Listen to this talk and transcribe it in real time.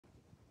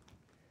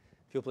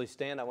If you'll please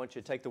stand, I want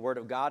you to take the Word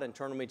of God and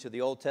turn with me to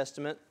the Old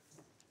Testament,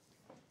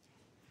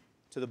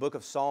 to the book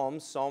of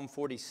Psalms, Psalm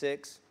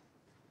 46.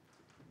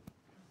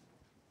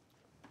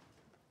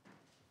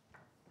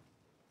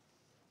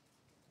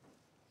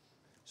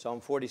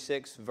 Psalm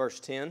 46, verse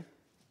 10.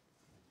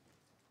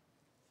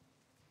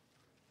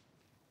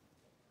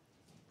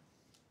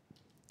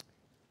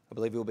 I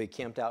believe we'll be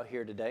camped out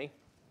here today,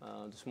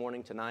 this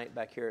morning, tonight,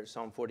 back here at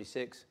Psalm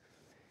 46.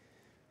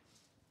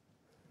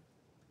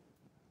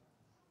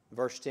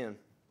 Verse 10.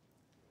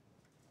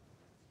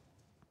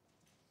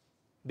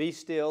 Be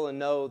still and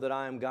know that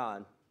I am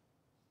God.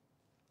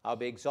 I'll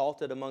be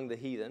exalted among the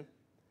heathen.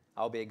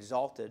 I'll be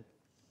exalted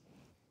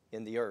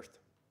in the earth.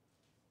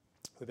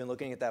 We've been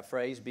looking at that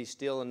phrase, be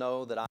still and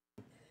know that I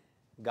am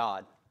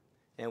God.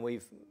 And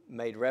we've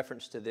made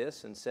reference to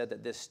this and said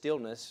that this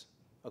stillness,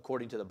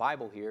 according to the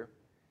Bible here,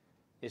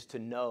 is to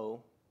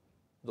know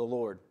the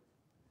Lord.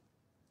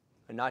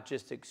 And not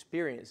just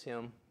experience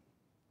Him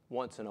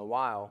once in a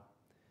while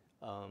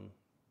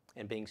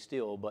and being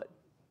still, but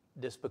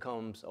this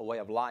becomes a way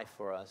of life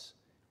for us.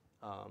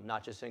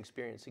 Not just an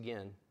experience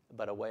again,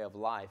 but a way of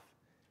life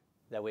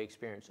that we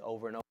experience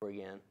over and over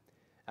again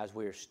as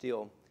we are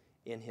still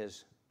in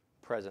His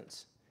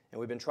presence. And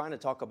we've been trying to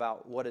talk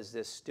about what does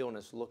this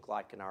stillness look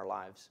like in our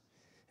lives.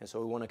 And so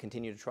we want to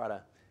continue to try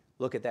to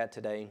look at that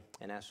today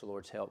and ask the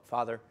Lord's help.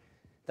 Father,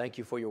 thank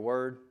you for your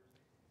word.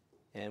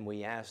 And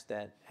we ask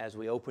that as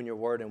we open your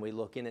word and we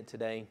look in it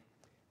today,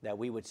 that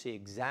we would see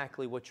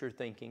exactly what you're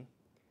thinking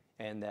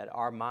and that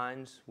our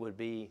minds would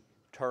be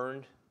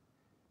turned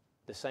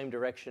the same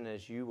direction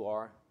as you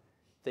are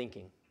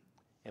thinking.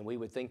 And we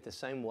would think the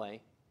same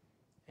way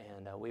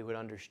and we would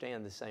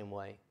understand the same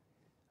way.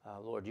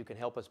 Lord, you can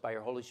help us by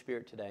your Holy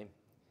Spirit today.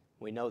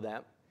 We know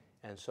that,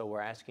 and so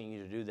we're asking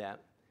you to do that.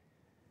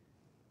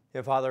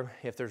 And Father,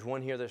 if there's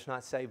one here that's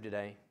not saved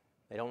today,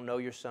 they don't know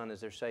your Son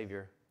as their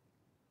Savior,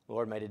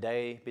 Lord, may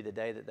today be the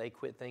day that they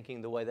quit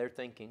thinking the way they're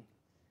thinking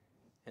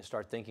and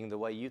start thinking the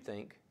way you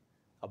think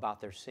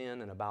about their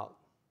sin and about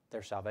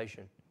their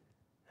salvation,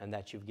 and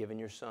that you've given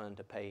your Son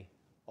to pay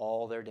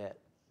all their debt.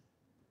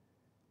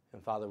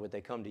 And Father, would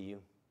they come to you?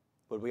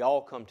 Would we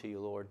all come to you,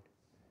 Lord?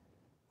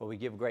 Would we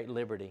give great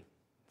liberty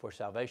for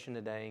salvation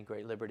today,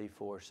 great liberty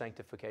for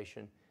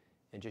sanctification,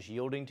 and just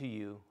yielding to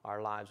you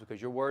our lives, because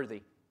you're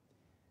worthy.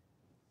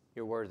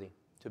 You're worthy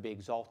to be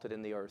exalted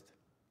in the earth,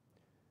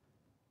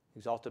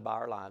 exalted by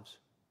our lives.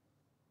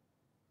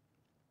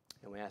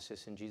 And we ask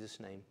this in Jesus'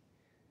 name.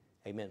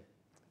 Amen.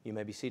 You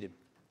may be seated.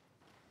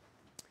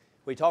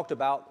 We talked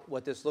about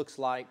what this looks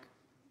like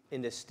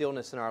in this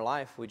stillness in our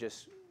life. We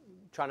just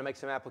trying to make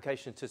some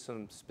applications to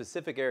some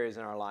specific areas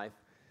in our life.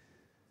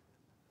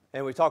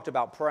 And we talked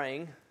about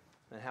praying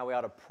and how we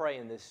ought to pray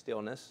in this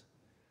stillness.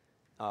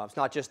 It's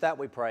not just that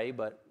we pray,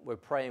 but we're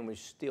praying we're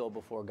still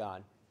before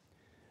God.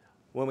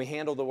 When we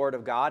handle the Word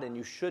of God, and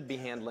you should be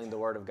handling the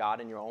Word of God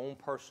in your own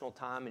personal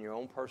time, in your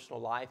own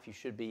personal life, you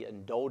should be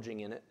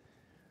indulging in it.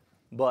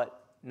 But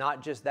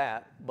not just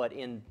that, but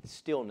in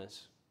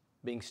stillness,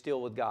 being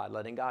still with God,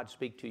 letting God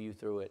speak to you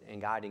through it and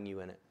guiding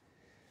you in it.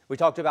 We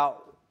talked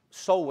about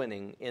soul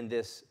winning in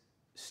this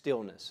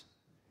stillness.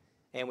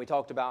 And we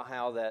talked about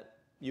how that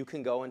you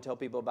can go and tell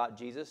people about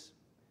Jesus,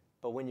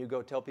 but when you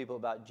go tell people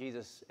about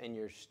Jesus and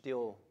you're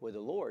still with the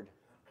Lord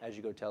as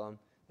you go tell them,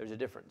 there's a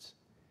difference.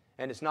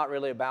 And it's not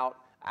really about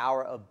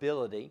our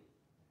ability,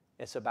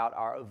 it's about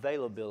our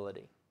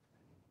availability.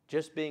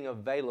 Just being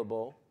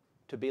available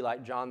to be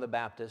like John the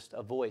Baptist,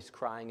 a voice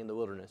crying in the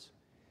wilderness,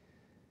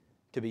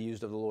 to be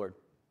used of the Lord.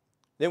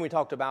 Then we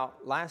talked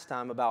about last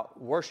time about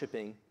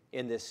worshiping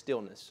in this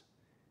stillness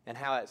and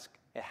how it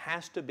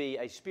has to be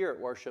a spirit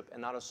worship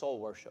and not a soul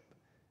worship.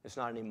 It's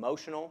not an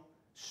emotional,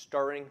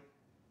 stirring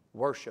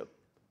worship,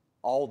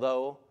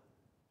 although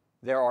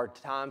there are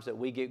times that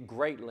we get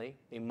greatly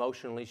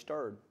emotionally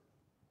stirred.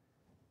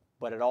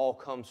 But it all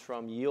comes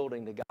from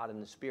yielding to God in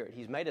the Spirit.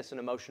 He's made us an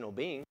emotional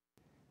being,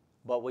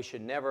 but we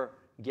should never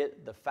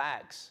get the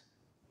facts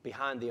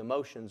behind the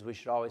emotions. We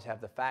should always have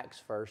the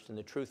facts first and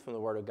the truth from the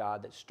Word of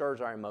God that stirs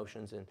our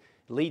emotions and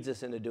leads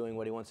us into doing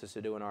what He wants us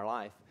to do in our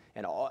life.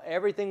 And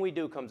everything we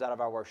do comes out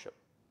of our worship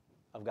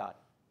of God.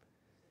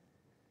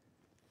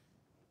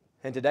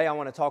 And today I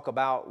want to talk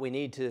about, we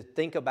need to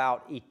think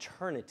about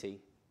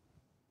eternity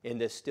in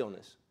this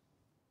stillness.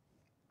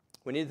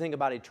 We need to think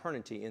about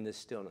eternity in this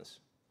stillness.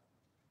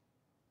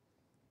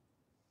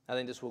 I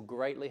think this will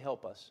greatly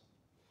help us.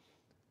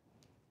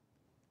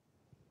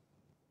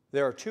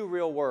 There are two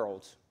real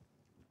worlds.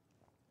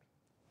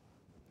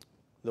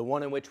 The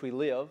one in which we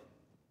live,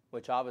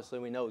 which obviously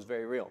we know is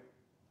very real.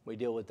 We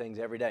deal with things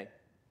every day.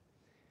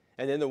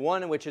 And then the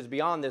one in which is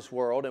beyond this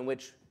world, in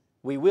which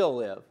we will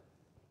live.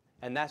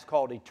 And that's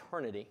called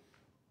eternity.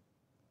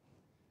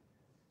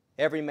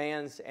 Every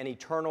man's an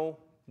eternal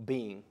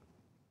being,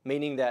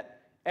 meaning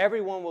that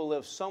everyone will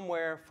live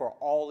somewhere for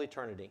all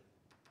eternity.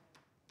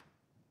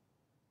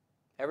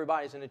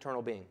 Everybody's an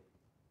eternal being.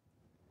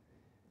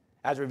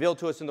 As revealed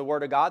to us in the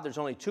Word of God, there's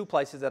only two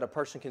places that a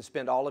person can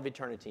spend all of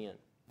eternity in.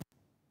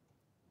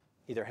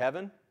 Either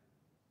heaven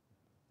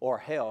or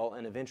hell,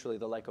 and eventually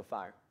the lake of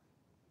fire.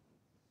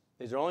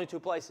 These are only two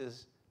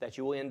places that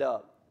you will end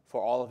up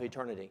for all of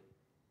eternity.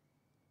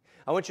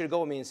 I want you to go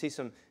with me and see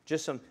some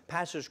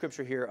passage of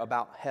Scripture here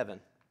about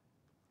heaven.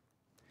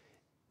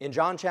 In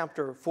John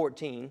chapter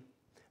 14,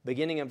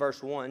 beginning in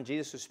verse 1,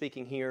 Jesus was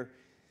speaking here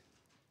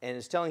and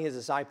is telling his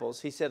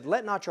disciples, he said,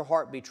 "Let not your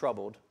heart be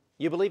troubled.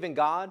 You believe in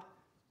God,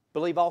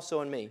 believe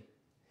also in me.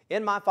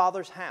 In my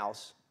Father's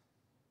house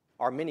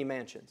are many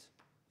mansions.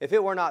 If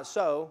it were not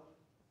so,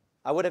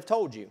 I would have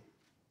told you.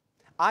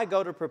 I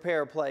go to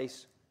prepare a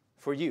place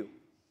for you."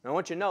 And I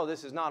want you to know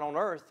this is not on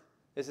earth.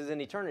 This is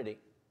in eternity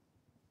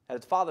at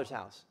its Father's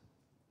house.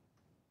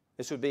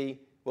 This would be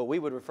what we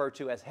would refer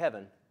to as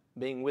heaven,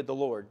 being with the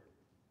Lord.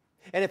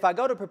 "And if I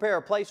go to prepare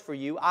a place for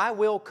you, I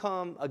will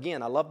come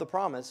again," I love the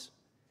promise,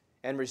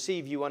 "and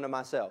receive you unto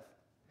myself,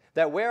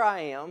 that where I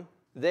am,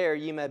 there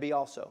ye may be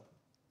also.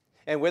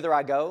 And whither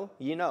I go,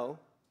 ye know,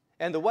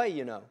 and the way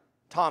ye know."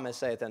 Thomas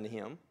saith unto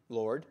him,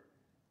 "Lord,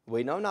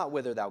 we know not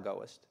whither thou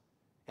goest,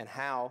 and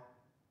how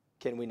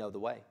can we know the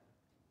way?"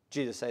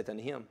 Jesus saith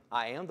unto him,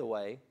 "I am the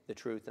way, the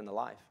truth, and the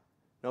life.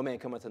 No man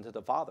cometh unto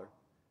the Father,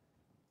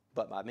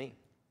 but by me."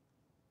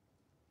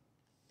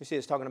 You see,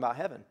 it's talking about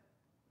heaven.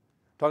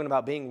 Talking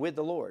about being with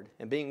the Lord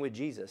and being with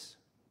Jesus,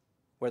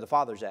 where the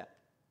Father's at.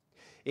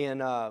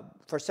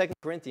 For 2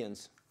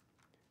 Corinthians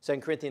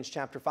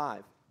chapter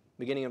 5,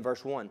 beginning in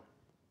verse 1.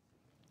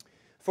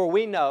 "For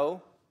we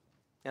know,"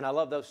 and I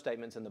love those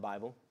statements in the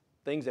Bible,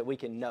 things that we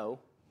can know.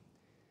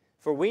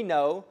 "For we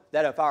know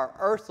that if our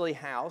earthly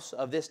house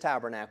of this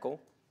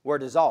tabernacle were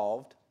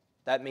dissolved,"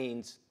 that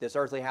means this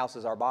earthly house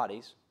is our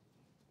bodies,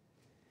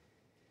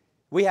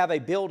 "we have a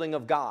building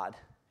of God,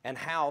 an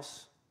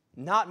house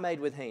not made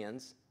with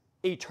hands,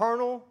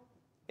 eternal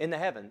in the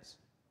heavens."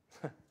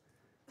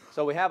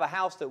 So we have a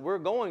house that we're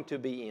going to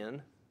be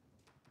in,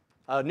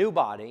 a new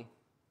body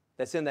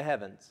that's in the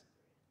heavens.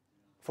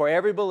 For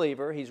every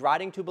believer, he's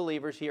writing to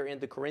believers here in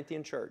the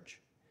Corinthian church.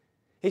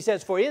 He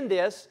says, "For in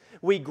this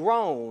we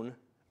groan,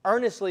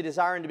 earnestly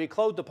desiring to be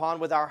clothed upon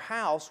with our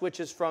house which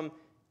is from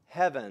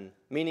heaven,"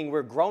 meaning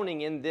we're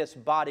groaning in this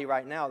body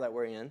right now that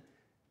we're in.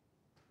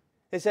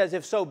 It says,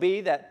 "If so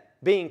be that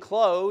being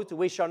clothed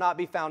we shall not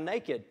be found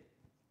naked.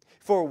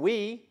 For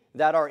we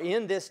that are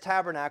in this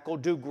tabernacle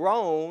do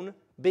groan,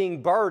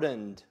 being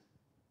burdened,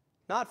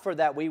 not for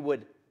that we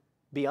would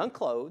be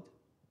unclothed,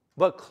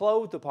 but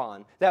clothed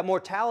upon, that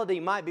mortality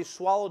might be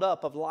swallowed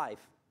up of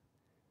life.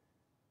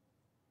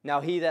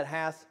 Now he that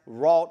hath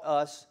wrought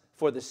us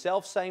for the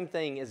selfsame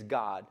thing is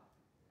God,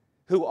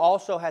 who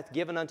also hath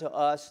given unto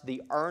us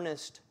the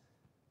earnest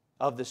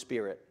of the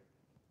Spirit.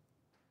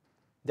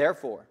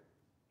 Therefore,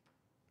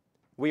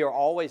 we are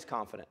always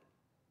confident,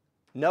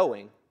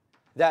 knowing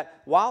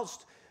that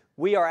whilst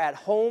we are at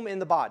home in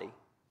the body,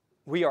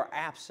 we are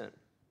absent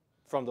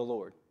from the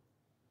Lord."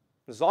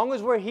 As long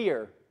as we're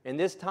here in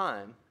this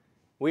time,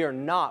 we are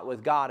not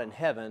with God in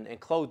heaven and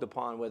clothed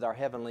upon with our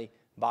heavenly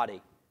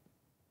body.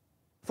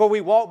 "For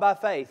we walk by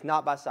faith,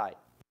 not by sight.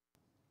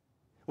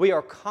 We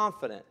are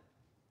confident,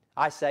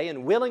 I say,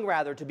 and willing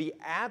rather to be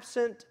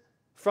absent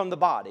from the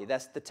body."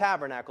 That's the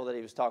tabernacle that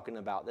he was talking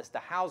about. That's the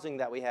housing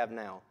that we have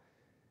now.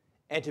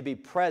 "And to be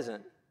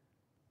present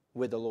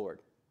with the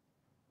Lord."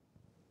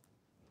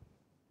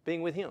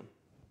 Being with Him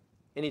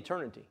in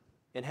eternity,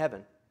 in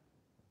heaven.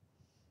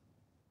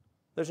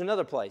 There's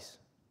another place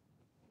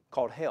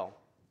called hell.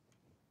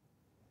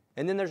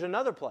 And then there's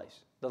another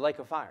place, the lake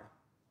of fire.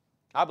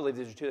 I believe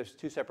these are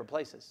two separate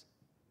places.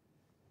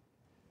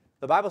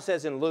 The Bible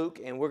says in Luke,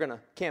 and we're going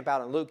to camp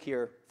out in Luke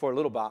here for a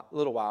little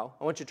while.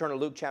 I want you to turn to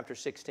Luke chapter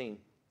 16.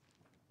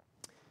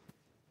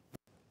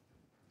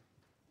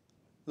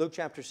 Luke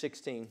chapter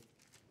 16.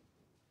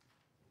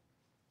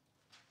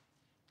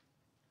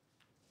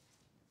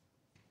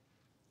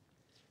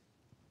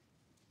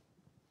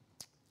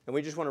 And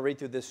we just want to read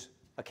through this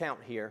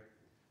account here,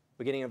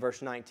 beginning in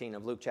verse 19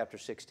 of Luke chapter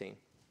 16.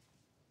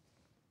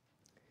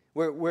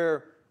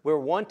 We're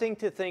wanting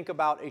to think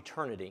about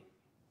eternity.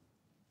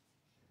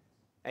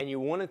 And you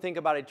want to think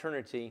about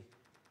eternity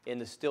in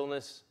the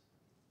stillness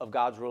of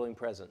God's ruling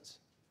presence,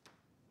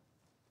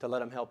 to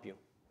let Him help you.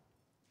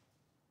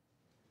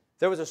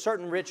 "There was a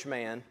certain rich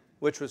man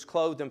which was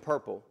clothed in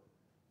purple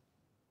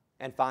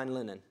and fine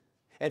linen,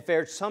 and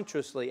fared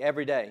sumptuously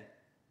every day.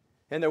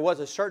 And there was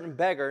a certain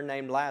beggar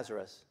named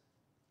Lazarus,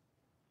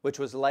 which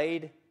was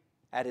laid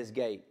at his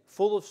gate,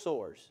 full of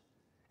sores,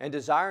 and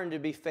desiring to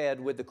be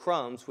fed with the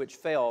crumbs which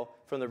fell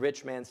from the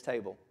rich man's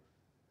table.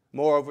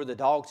 Moreover, the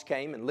dogs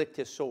came and licked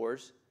his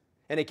sores.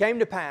 And it came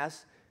to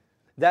pass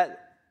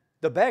that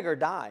the beggar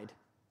died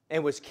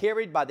and was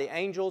carried by the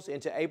angels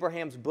into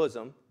Abraham's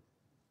bosom.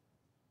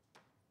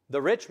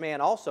 The rich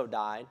man also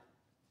died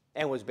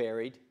and was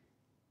buried.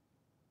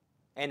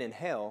 And in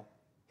hell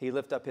he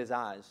lift up his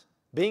eyes,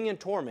 being in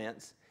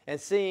torments,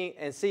 and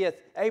seeth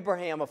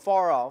Abraham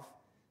afar off,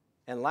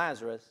 and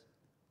Lazarus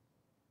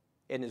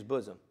in his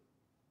bosom.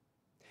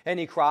 And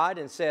he cried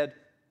and said,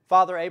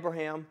 Father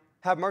Abraham,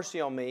 have mercy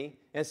on me,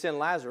 and send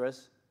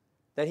Lazarus,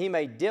 that he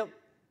may dip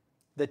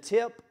the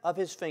tip of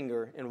his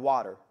finger in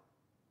water,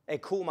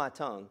 and cool my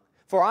tongue,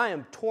 for I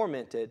am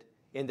tormented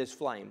in this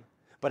flame.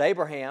 But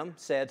Abraham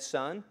said,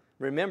 Son,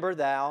 remember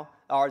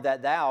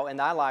that thou in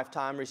thy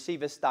lifetime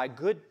receivest thy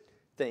good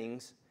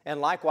things, and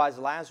likewise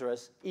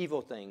Lazarus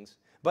evil things.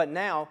 But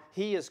now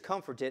he is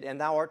comforted, and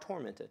thou art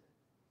tormented.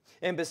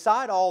 And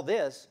beside all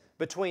this,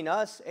 between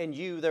us and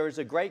you there is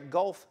a great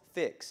gulf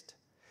fixed,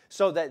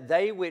 so that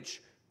they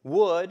which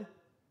would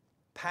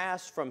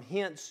pass from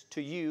hence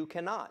to you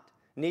cannot,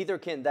 neither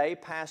can they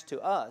pass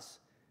to us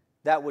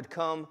that would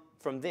come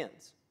from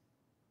thence.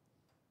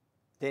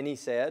 Then he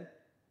said,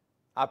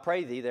 I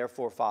pray thee,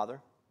 therefore, Father,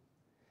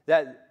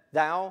 that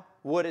thou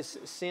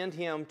wouldest send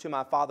him to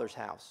my father's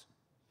house.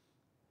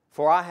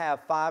 For I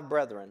have 5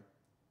 brethren,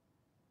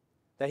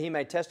 that he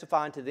may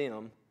testify unto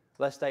them,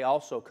 lest they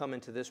also come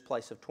into this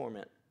place of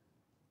torment.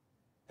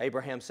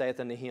 Abraham saith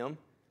unto him,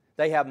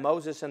 They have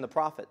Moses and the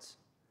prophets.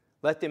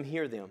 Let them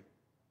hear them.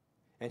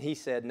 And he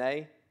said,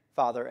 Nay,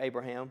 Father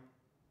Abraham,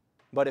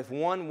 but if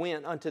one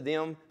went unto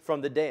them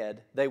from the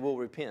dead, they will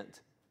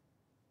repent.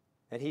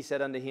 And he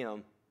said unto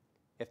him,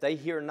 If they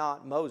hear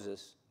not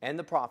Moses and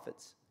the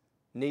prophets,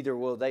 neither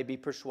will they be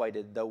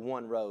persuaded, though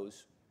one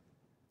rose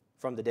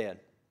from the dead.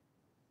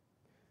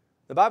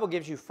 The Bible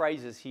gives you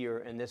phrases here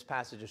in this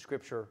passage of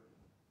Scripture,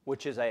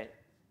 which is, I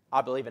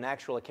believe, an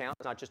actual account,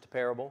 not just a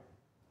parable.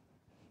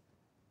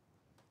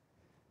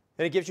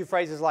 And it gives you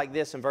phrases like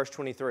this in verse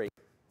 23.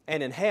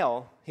 And in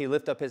hell he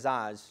lift up his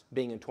eyes,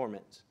 being in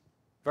torments.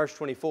 Verse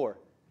 24,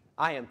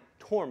 I am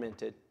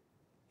tormented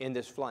in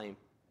this flame.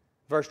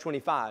 Verse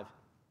 25,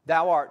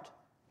 thou art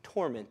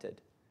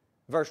tormented.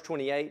 Verse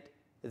 28,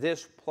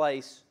 this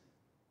place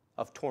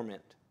of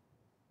torment.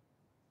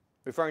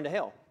 Referring to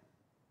hell.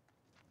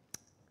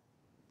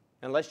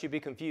 Unless you be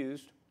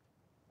confused,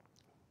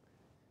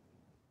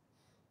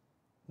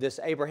 this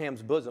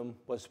Abraham's bosom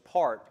was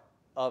part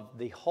of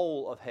the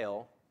whole of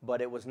hell,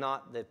 but it was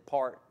not the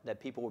part that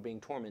people were being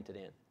tormented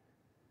in,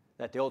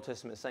 that the Old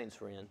Testament saints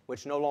were in,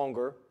 which no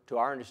longer, to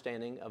our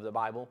understanding of the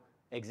Bible,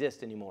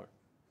 exists anymore.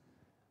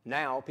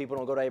 Now, people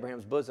don't go to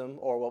Abraham's bosom,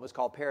 or what was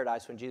called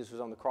paradise when Jesus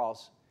was on the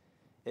cross.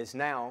 It's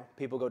now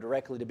people go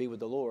directly to be with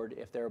the Lord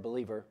if they're a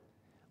believer,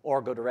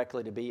 or go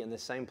directly to be in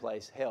this same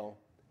place, hell,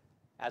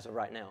 as of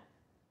right now.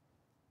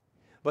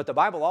 But the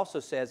Bible also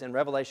says in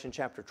Revelation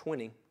chapter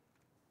 20,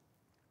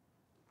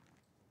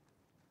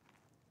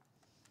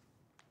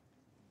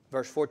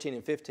 verse 14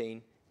 and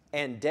 15,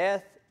 and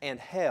death and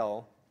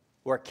hell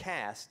were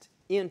cast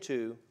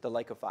into the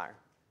lake of fire.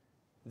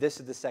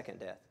 This is the second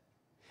death.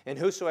 And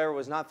whosoever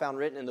was not found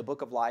written in the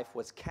book of life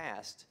was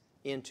cast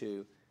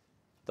into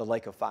the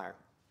lake of fire.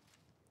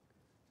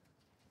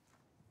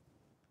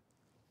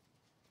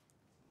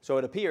 So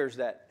it appears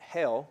that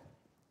hell,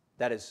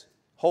 that is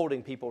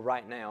holding people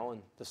right now,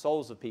 and the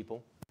souls of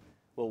people,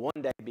 will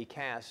one day be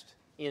cast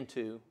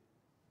into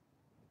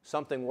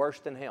something worse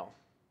than hell,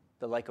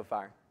 the lake of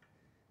fire.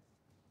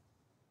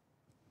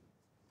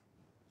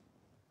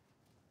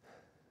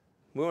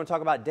 We want to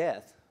talk about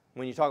death.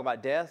 When you talk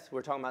about death,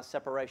 we're talking about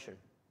separation.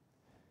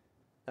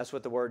 That's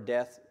what the word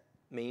death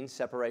means,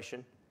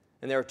 separation.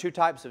 And there are 2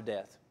 types of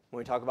death. When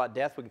we talk about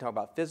death, we can talk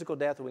about physical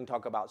death, or we can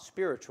talk about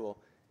spiritual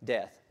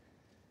death.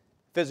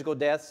 Physical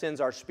death sends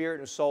our spirit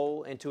and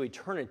soul into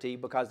eternity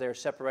because they are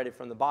separated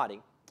from the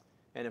body.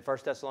 And in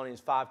 1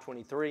 Thessalonians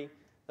 5:23,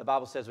 the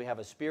Bible says we have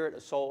a spirit,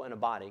 a soul, and a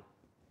body.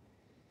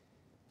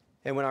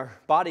 And when our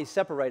body is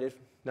separated,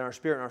 then our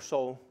spirit and our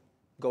soul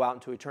go out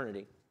into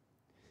eternity.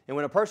 And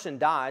when a person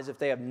dies, if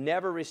they have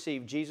never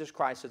received Jesus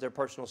Christ as their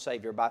personal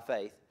Savior by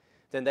faith,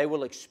 then they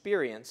will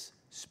experience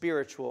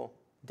spiritual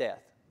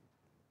death.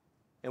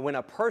 And when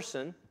a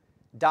person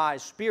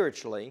dies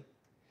spiritually,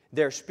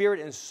 their spirit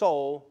and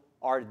soul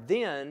are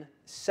then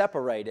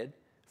separated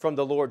from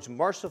the Lord's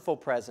merciful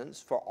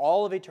presence for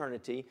all of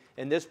eternity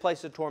in this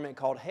place of torment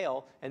called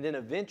hell, and then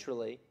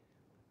eventually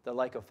the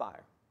lake of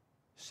fire.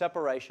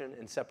 Separation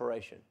and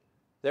separation.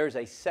 There is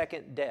a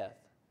second death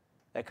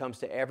that comes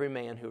to every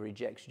man who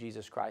rejects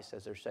Jesus Christ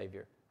as their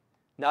Savior.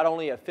 Not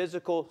only a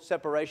physical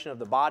separation of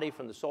the body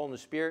from the soul and the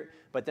spirit,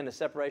 but then a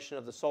separation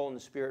of the soul and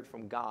the spirit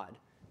from God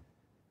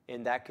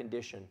in that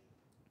condition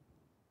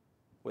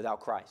without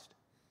Christ.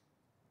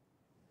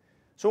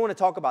 So I want to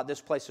talk about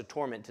this place of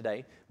torment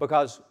today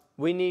because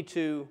we need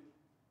to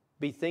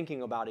be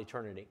thinking about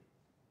eternity.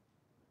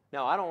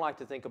 Now, I don't like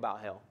to think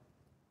about hell.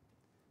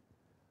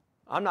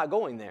 I'm not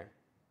going there.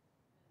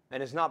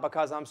 And it's not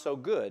because I'm so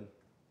good.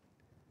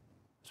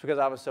 It's because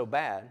I was so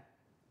bad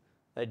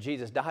that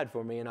Jesus died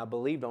for me and I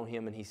believed on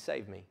Him and He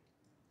saved me.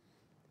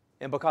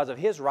 And because of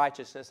His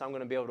righteousness, I'm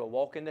going to be able to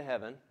walk into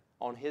heaven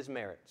on His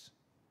merits.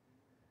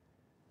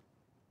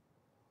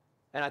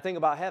 And I think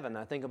about heaven.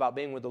 I think about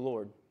being with the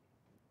Lord.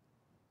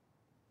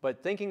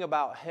 But thinking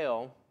about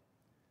hell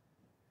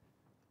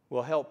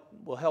will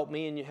help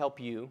me and help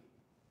you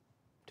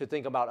to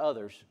think about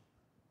others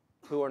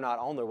who are not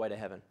on their way to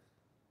heaven.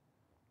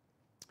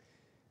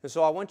 And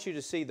so I want you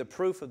to see the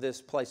proof of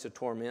this place of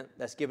torment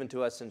that's given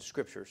to us in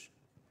Scriptures.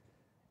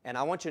 And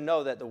I want you to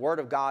know that the Word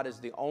of God is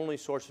the only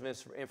source of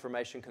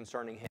information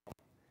concerning hell.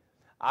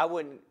 I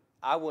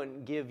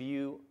wouldn't give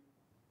you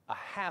a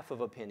half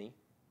of a penny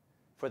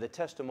for the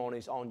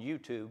testimonies on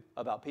YouTube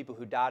about people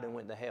who died and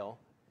went to hell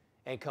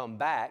and come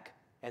back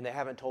and they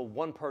haven't told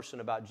one person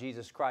about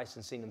Jesus Christ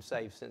and seen them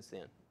saved since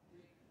then.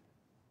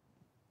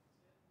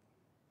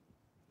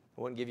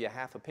 I wouldn't give you a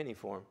half a penny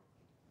for them.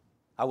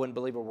 I wouldn't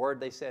believe a word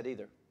they said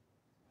either.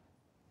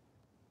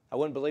 I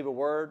wouldn't believe a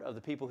word of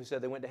the people who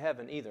said they went to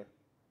heaven either.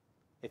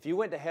 If you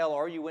went to hell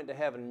or you went to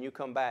heaven and you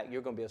come back,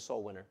 you're going to be a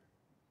soul winner.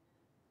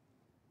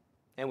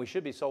 And we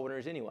should be soul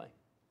winners anyway,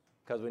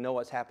 because we know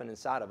what's happened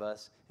inside of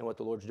us and what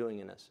the Lord's doing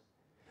in us.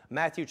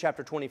 Matthew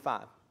chapter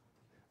 25.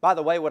 By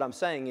the way, what I'm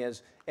saying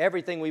is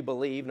everything we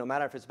believe, no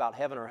matter if it's about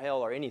heaven or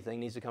hell or anything,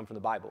 needs to come from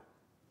the Bible.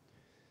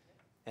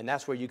 And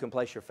that's where you can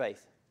place your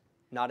faith,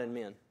 not in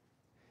men.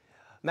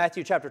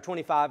 Matthew chapter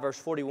 25, verse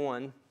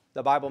 41,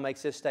 the Bible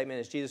makes this statement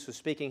as Jesus was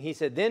speaking. He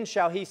said, "Then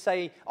shall he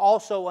say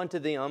also unto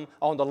them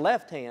on the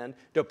left hand,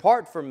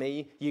 Depart from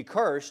me, ye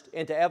cursed,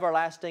 into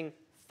everlasting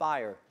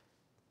fire,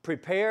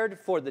 prepared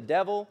for the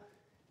devil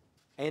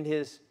and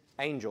his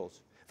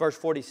angels." Verse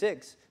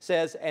 46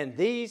 says, "And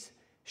these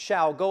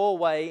shall go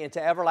away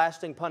into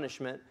everlasting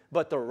punishment,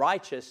 but the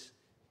righteous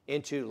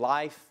into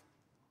life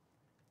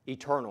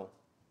eternal."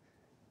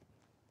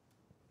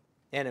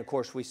 And of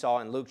course, we saw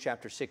in Luke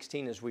chapter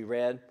 16 as we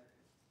read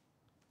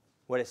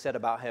what it said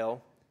about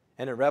hell.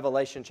 And in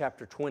Revelation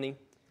chapter 20,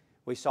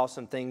 we saw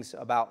some things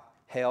about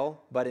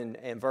hell. But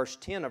in verse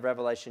 10 of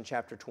Revelation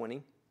chapter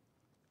 20,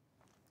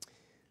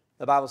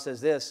 the Bible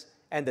says this,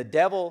 "And the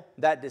devil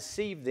that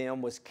deceived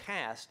them was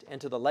cast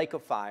into the lake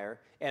of fire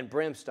and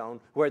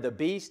brimstone, where the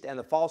beast and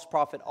the false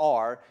prophet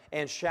are,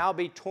 and shall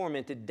be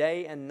tormented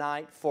day and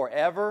night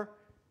forever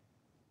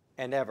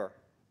and ever."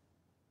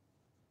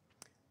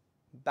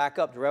 Back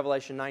up to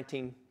Revelation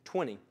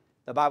 19:20.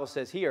 The Bible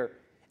says here,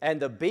 "And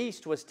the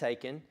beast was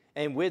taken,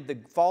 and with the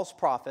false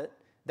prophet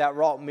that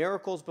wrought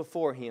miracles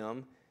before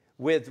him,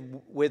 with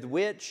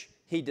which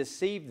he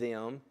deceived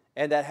them,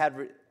 and that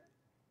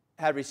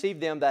had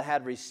received them that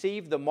had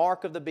received the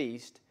mark of the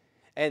beast,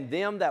 and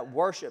them that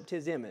worshipped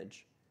his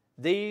image.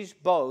 These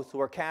both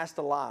were cast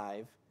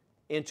alive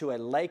into a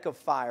lake of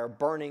fire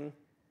burning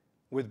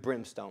with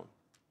brimstone."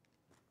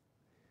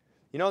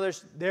 You know,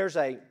 there's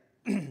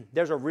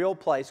a real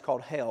place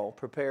called hell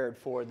prepared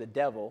for the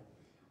devil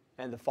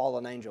and the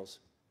fallen angels.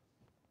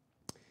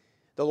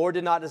 The Lord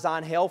did not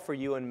design hell for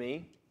you and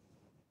me.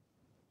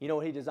 You know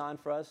what He designed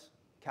for us?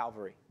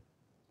 Calvary.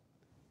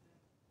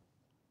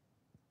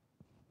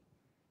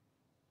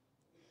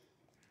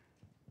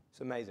 It's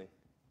amazing.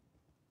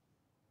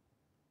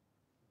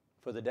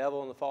 For the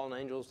devil and the fallen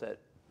angels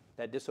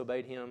that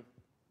disobeyed Him,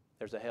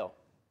 there's a hell.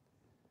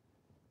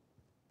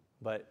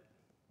 But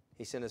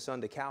He sent His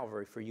Son to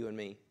Calvary for you and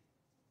me.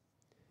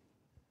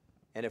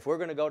 And if we're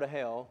going to go to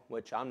hell,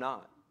 which I'm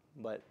not,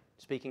 but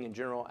speaking in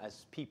general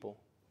as people,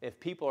 if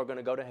people are going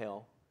to go to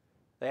hell,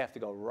 they have to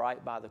go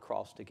right by the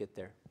cross to get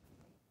there.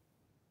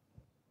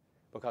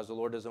 Because the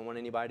Lord doesn't want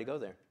anybody to go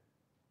there.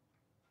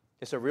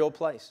 It's a real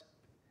place.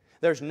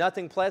 There's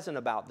nothing pleasant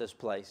about this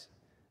place.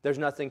 There's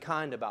nothing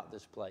kind about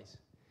this place.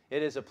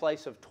 It is a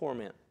place of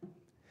torment.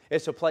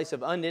 It's a place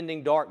of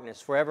unending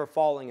darkness, forever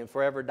falling and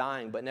forever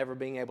dying, but never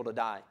being able to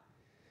die.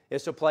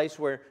 It's a place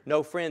where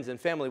no friends and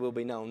family will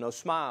be known, no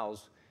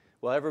smiles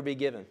will ever be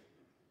given.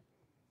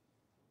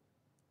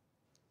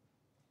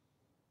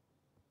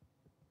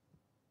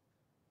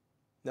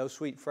 No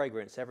sweet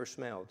fragrance ever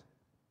smelled.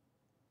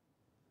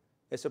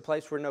 It's a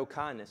place where no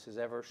kindness is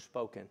ever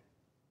spoken.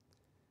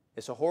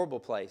 It's a horrible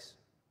place,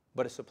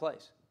 but it's a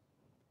place.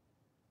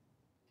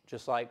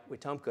 Just like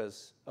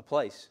Wetumpka's a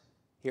place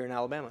here in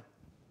Alabama.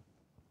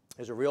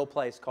 There's a real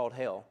place called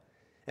hell.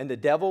 And the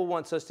devil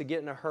wants us to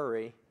get in a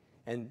hurry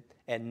and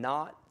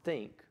not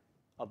think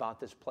about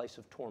this place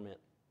of torment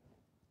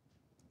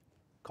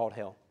called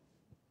hell.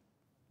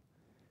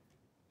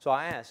 So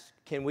I ask,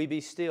 can we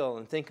be still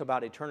and think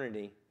about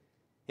eternity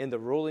in the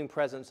ruling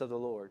presence of the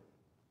Lord?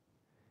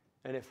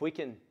 And if we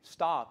can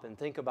stop and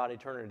think about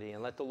eternity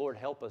and let the Lord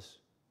help us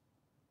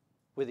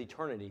with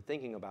eternity,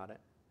 thinking about it,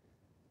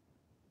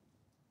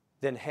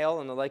 then hell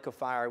and the lake of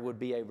fire would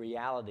be a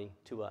reality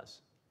to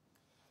us.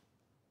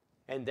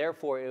 And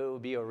therefore, it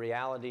would be a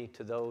reality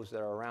to those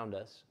that are around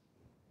us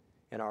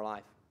in our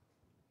life.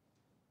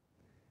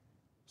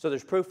 So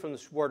there's proof from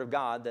the Word of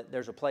God that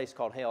there's a place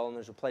called hell and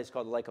there's a place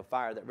called the lake of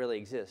fire that really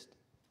exists.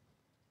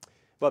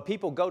 But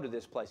people go to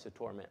this place of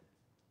torment.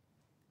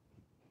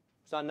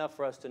 It's not enough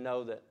for us to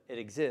know that it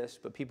exists,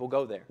 but people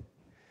go there.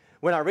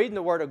 When I read in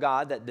the Word of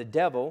God that the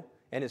devil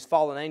and his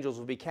fallen angels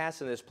will be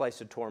cast in this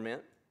place of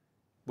torment,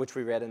 which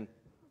we read in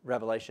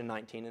Revelation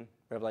 19 and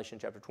Revelation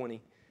chapter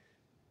 20,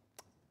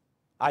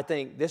 I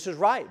think this is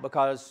right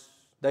because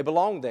they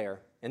belong there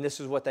and this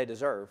is what they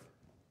deserve.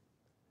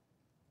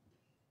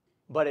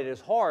 But it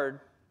is hard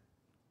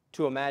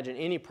to imagine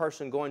any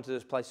person going to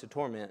this place of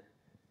torment.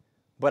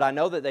 But I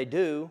know that they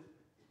do,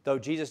 though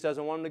Jesus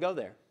doesn't want them to go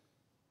there.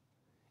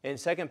 In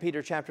 2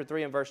 Peter chapter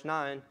 3 and verse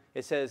 9,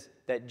 it says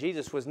that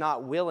Jesus was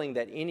not willing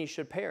that any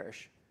should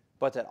perish,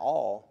 but that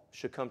all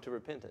should come to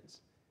repentance.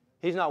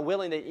 He's not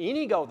willing that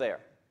any go there.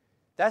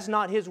 That's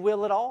not His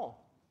will at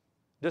all.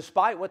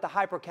 Despite what the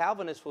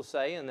hyper-Calvinists will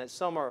say, and that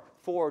some are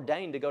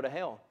foreordained to go to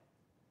hell.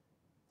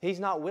 He's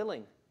not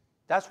willing.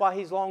 That's why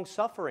he's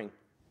long-suffering.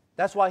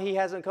 That's why he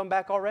hasn't come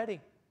back already.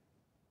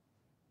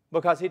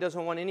 Because he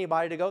doesn't want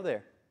anybody to go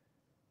there.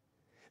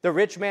 The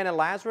rich man and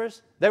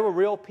Lazarus, they were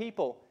real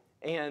people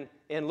in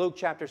Luke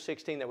chapter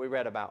 16 that we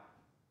read about.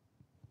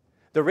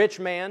 The rich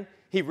man,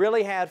 he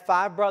really had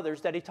 5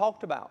 brothers that he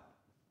talked about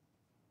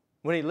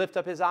when he lifted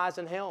up his eyes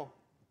in hell.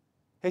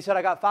 He said,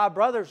 I got 5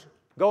 brothers.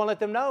 Go and let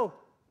them know.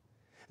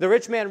 The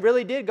rich man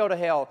really did go to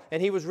hell,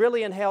 and he was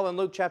really in hell in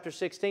Luke chapter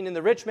 16, and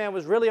the rich man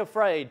was really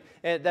afraid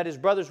that his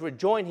brothers would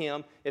join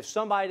him if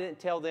somebody didn't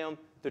tell them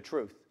the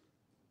truth.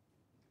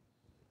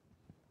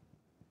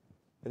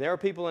 And there are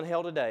people in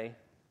hell today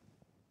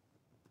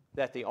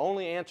that the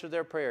only answer to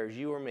their prayer is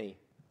you or me.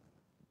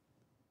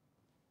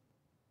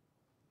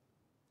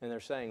 And they're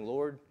saying,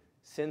 Lord,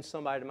 send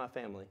somebody to my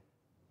family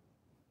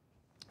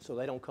so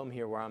they don't come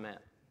here where I'm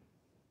at.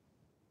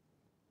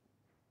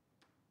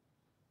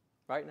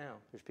 Right now,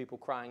 there's people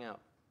crying out.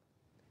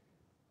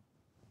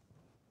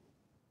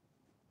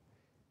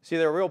 See,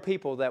 there are real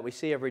people that we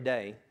see every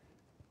day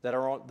that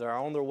are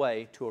on their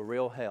way to a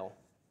real hell.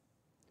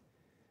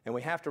 And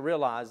we have to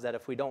realize that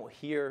if they don't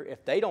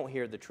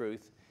hear the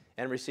truth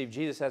and receive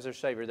Jesus as their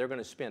Savior, they're going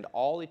to spend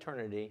all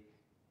eternity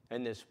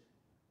in this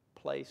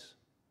place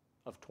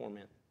of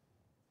torment.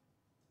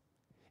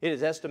 It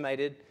is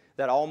estimated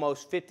that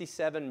almost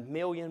 57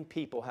 million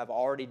people have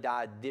already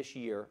died this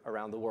year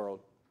around the world.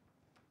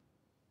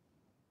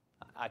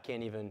 I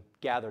can't even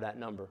gather that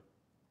number.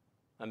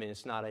 I mean,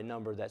 it's not a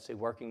number that's a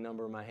working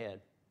number in my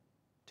head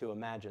to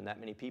imagine that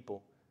many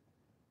people.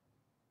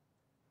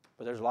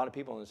 But there's a lot of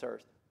people on this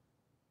earth.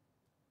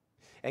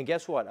 And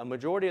guess what? A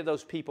majority of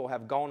those people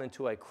have gone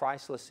into a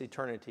Christless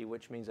eternity,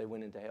 which means they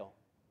went into hell.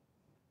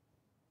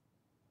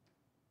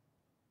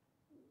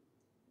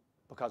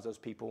 Because those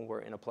people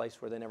were in a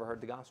place where they never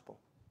heard the gospel.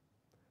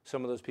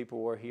 Some of those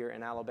people were here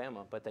in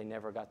Alabama, but they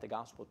never got the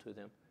gospel to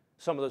them.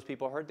 Some of those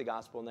people heard the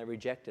gospel and they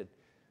rejected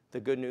the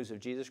good news of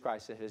Jesus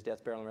Christ and His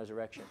death, burial, and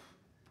resurrection.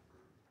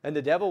 And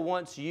the devil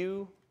wants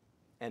you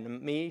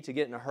and me to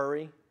get in a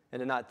hurry and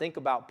to not think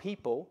about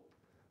people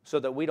so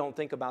that we don't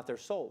think about their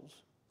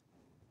souls.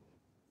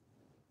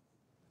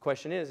 The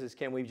question is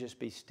can we just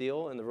be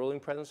still in the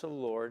ruling presence of the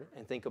Lord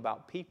and think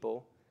about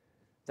people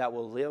that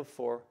will live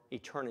for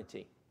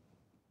eternity?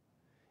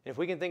 And if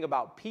we can think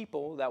about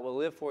people that will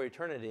live for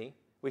eternity,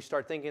 we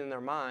start thinking in their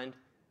mind,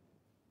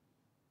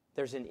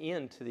 there's an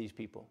end to these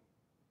people.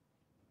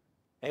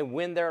 And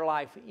when their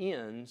life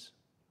ends,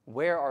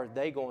 where are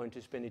they going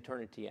to spend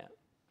eternity at?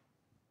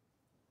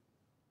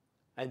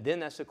 And then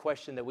that's a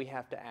question that we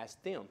have to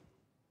ask them.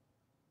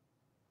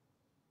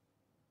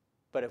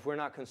 But if we're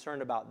not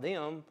concerned about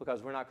them,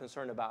 because we're not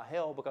concerned about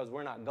hell, because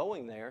we're not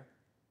going there,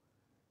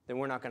 then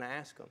we're not going to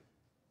ask them.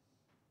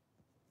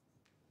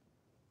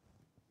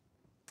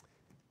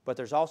 But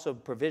there's also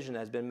provision that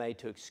has been made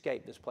to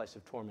escape this place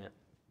of torment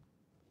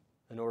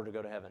in order to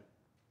go to heaven.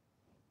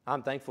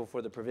 I'm thankful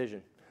for the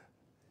provision.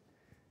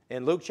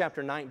 In Luke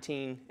chapter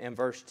 19 and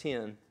verse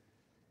 10,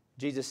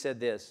 Jesus said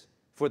this,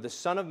 "For the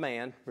Son of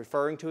Man,"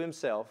 referring to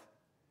Himself,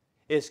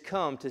 "is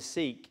come to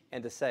seek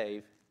and to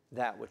save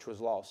that which was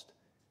lost."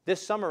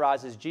 This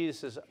summarizes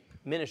Jesus'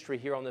 ministry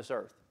here on this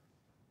earth.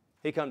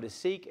 He come to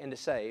seek and to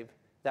save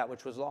that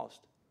which was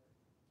lost.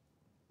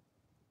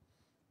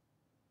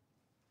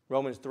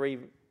 Romans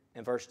 3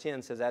 and verse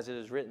 10 says, "As it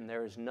is written,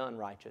 there is none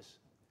righteous,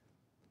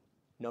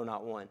 no,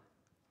 not one."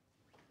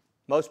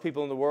 Most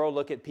people in the world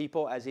look at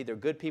people as either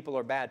good people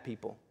or bad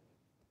people.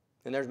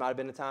 And there might have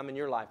been a time in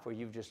your life where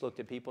you've just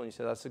looked at people and you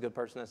said, that's a good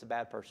person, that's a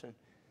bad person.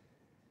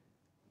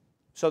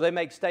 So they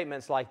make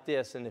statements like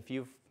this, and if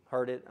you've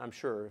heard it, I'm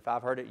sure. If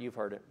I've heard it, you've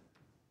heard it.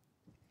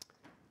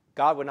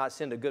 God would not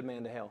send a good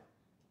man to hell.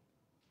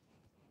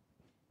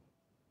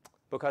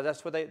 Because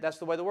that's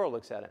the way the world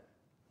looks at it.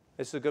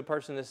 This is a good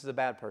person, this is a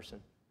bad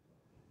person.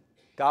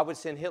 God would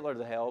send Hitler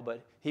to hell,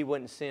 but He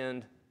wouldn't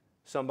send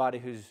somebody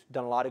who's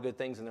done a lot of good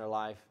things in their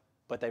life,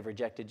 but they've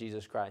rejected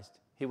Jesus Christ.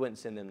 He wouldn't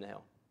send them to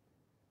hell.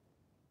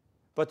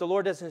 But the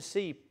Lord doesn't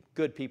see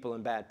good people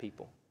and bad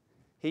people.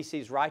 He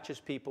sees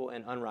righteous people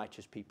and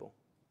unrighteous people.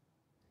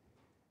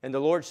 And the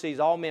Lord sees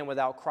all men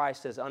without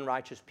Christ as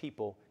unrighteous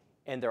people,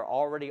 and they're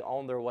already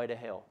on their way to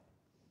hell.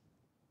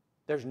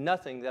 There's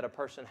nothing that a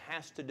person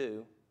has to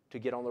do to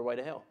get on their way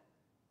to hell.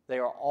 They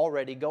are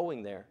already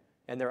going there,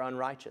 and they're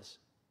unrighteous.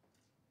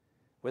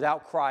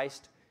 Without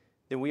Christ,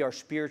 then we are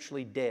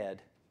spiritually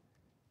dead.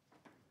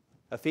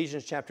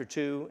 Ephesians chapter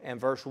 2 and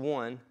verse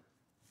 1,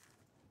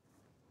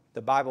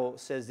 the Bible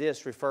says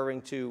this,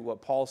 referring to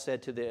what Paul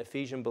said to the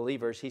Ephesian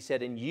believers. He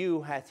said, "In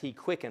you hath He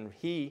quickened."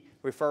 He,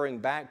 referring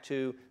back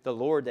to the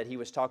Lord that he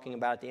was talking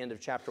about at the end of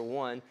chapter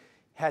 1,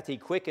 "hath He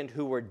quickened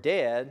who were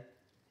dead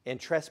in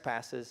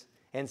trespasses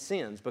and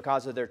sins."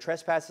 Because of their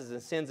trespasses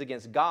and sins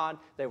against God,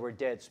 they were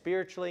dead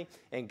spiritually,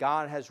 and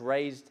God has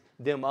raised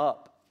them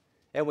up.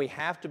 And we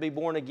have to be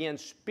born again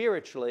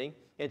spiritually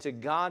into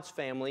God's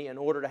family in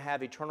order to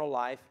have eternal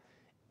life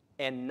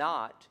and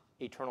not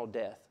eternal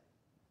death.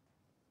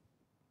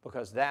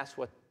 Because that's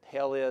what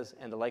hell is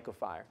and the lake of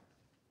fire.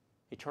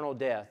 Eternal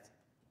death,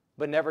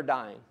 but never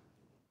dying.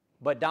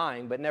 But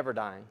dying, but never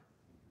dying.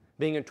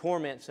 Being in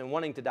torments and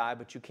wanting to die,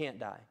 but you can't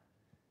die.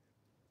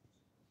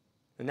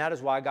 And that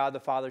is why God the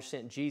Father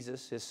sent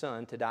Jesus, His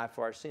Son, to die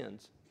for our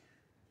sins.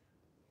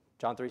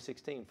 John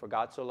 3:16, for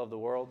God so loved the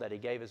world that He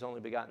gave His only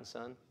begotten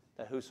Son,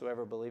 that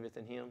whosoever believeth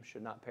in Him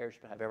should not perish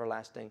but have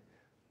everlasting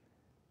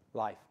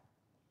life.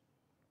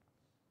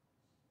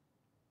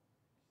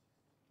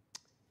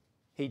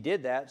 He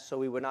did that so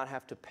we would not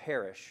have to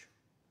perish.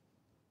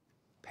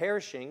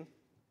 Perishing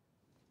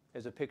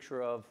is a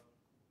picture of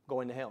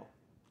going to hell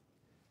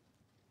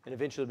and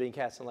eventually being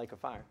cast in the lake of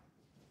fire.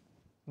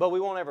 But we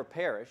won't ever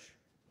perish,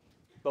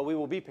 but we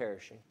will be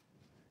perishing.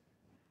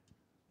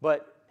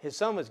 But His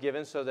Son was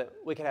given so that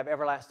we could have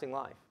everlasting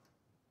life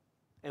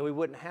and we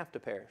wouldn't have to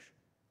perish.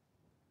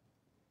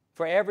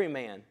 For every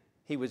man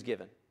He was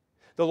given.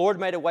 The Lord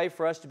made a way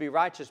for us to be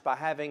righteous by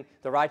having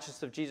the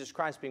righteousness of Jesus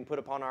Christ being put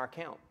upon our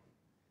account.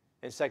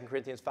 In 2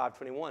 Corinthians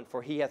 5:21,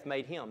 for He hath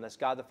made Him, that's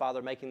God the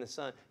Father making the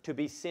Son, to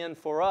be sin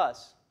for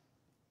us,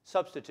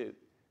 substitute,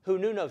 who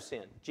knew no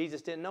sin.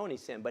 Jesus didn't know any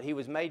sin, but He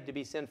was made to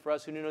be sin for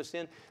us who knew no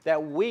sin,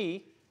 that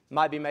we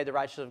might be made the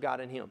righteousness of God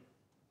in Him.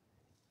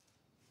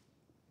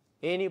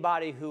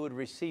 Anybody who would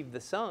receive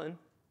the Son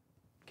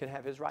can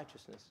have His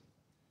righteousness.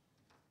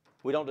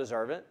 We don't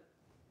deserve it.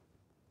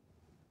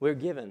 We're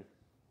given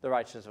the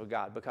righteousness of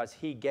God because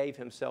He gave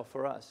Himself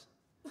for us.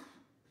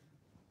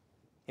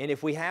 And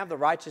if we have the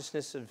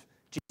righteousness of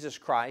Jesus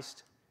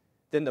Christ,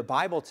 then the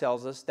Bible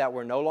tells us that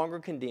we're no longer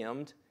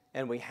condemned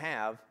and we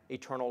have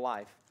eternal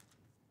life.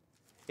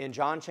 In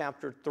John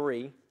chapter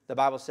 3, the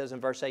Bible says in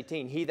verse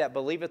 18, he that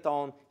believeth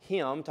on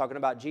Him, talking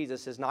about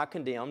Jesus, is not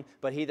condemned,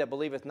 but he that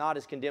believeth not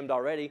is condemned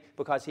already,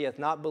 because he hath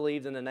not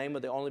believed in the name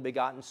of the only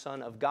begotten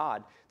Son of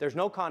God. There's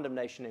no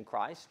condemnation in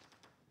Christ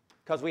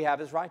because we have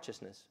His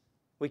righteousness.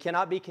 We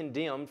cannot be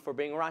condemned for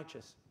being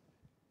righteous.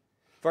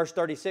 Verse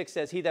 36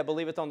 says, he that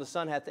believeth on the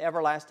Son hath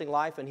everlasting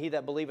life, and he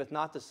that believeth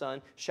not the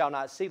Son shall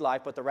not see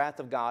life, but the wrath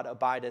of God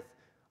abideth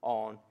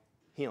on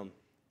him.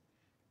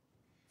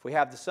 If we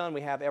have the Son,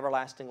 we have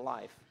everlasting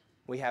life.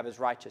 We have His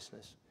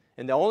righteousness.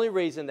 And the only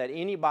reason that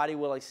anybody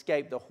will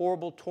escape the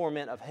horrible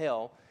torment of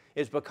hell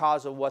is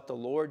because of what the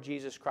Lord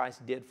Jesus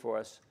Christ did for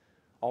us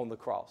on the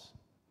cross.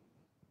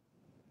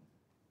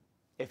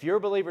 If you're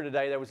a believer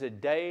today, there was a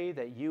day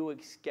that you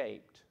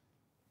escaped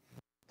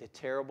the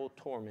terrible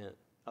torment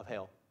of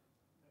hell.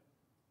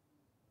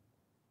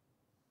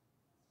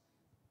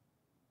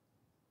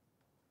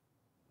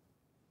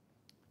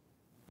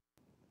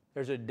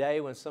 There's a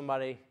day when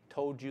somebody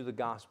told you the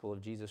gospel of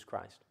Jesus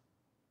Christ.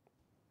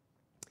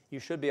 You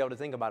should be able to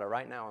think about it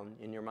right now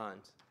in your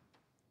minds.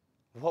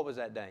 What was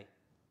that day?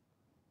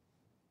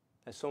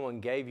 That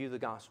someone gave you the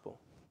gospel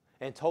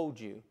and told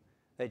you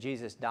that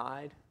Jesus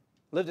died,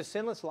 lived a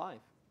sinless life.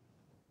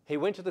 He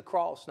went to the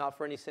cross, not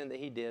for any sin that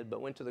He did,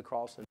 but went to the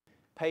cross and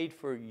paid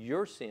for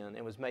your sin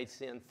and was made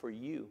sin for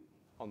you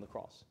on the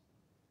cross.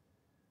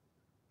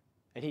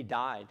 And He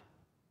died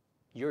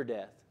your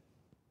death.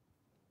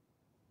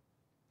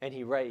 And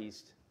He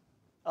raised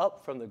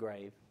up from the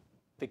grave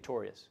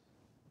victorious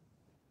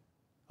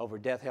over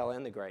death, hell,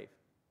 and the grave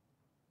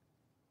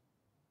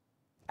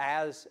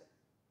as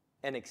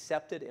an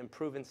accepted and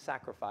proven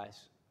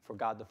sacrifice for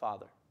God the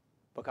Father,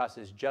 because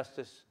His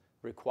justice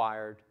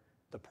required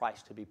the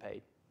price to be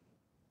paid.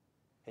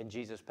 And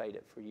Jesus paid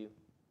it for you.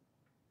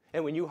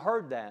 And when you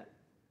heard that,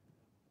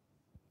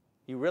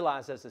 you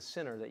realized as a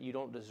sinner that you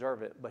don't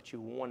deserve it, but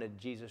you wanted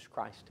Jesus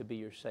Christ to be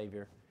your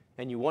Savior.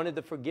 And you wanted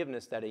the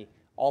forgiveness that He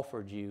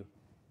offered you,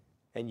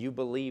 and you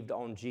believed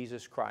on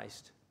Jesus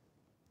Christ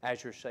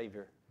as your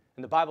Savior.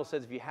 And the Bible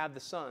says if you have the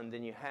Son,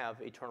 then you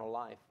have eternal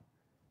life.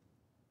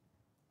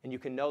 And you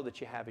can know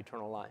that you have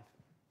eternal life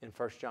in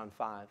 1 John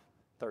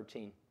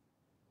 5:13.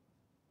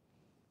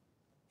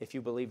 If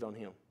you believed on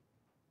Him.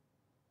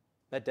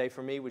 That day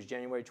for me was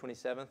January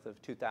 27th of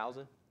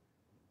 2000.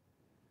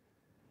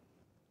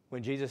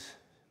 When Jesus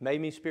made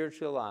me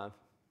spiritually alive,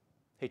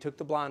 He took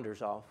the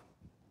blinders off.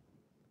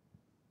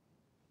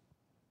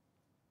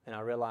 And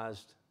I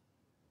realized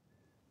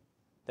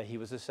that He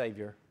was the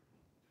Savior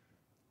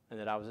and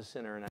that I was a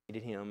sinner and I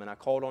needed Him. And I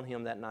called on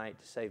Him that night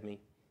to save me.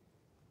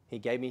 He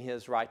gave me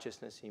His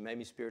righteousness. He made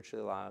me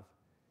spiritually alive.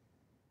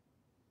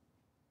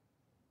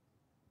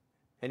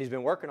 And He's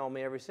been working on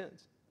me ever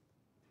since.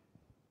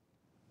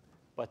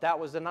 But that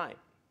was the night.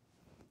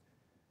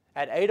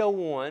 At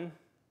 8:01,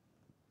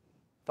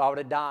 if I would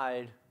have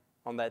died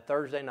on that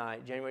Thursday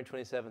night, January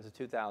 27th of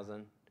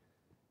 2000,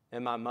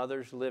 in my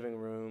mother's living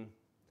room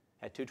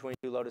at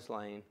 222 Lotus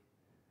Lane,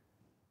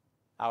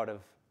 I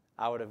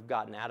would have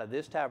gotten out of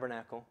this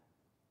tabernacle,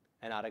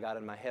 and I'd have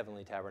gotten my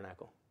heavenly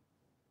tabernacle,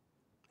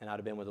 and I'd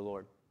have been with the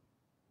Lord.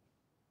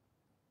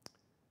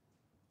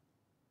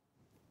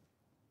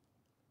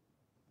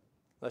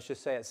 Let's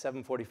just say at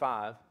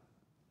 7:45,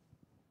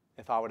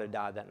 if I would have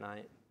died that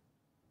night,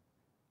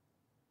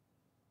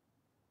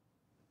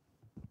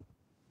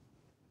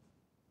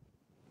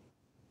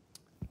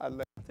 I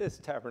left this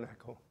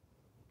tabernacle,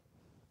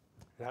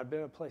 and I'd been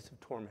in a place of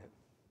torment.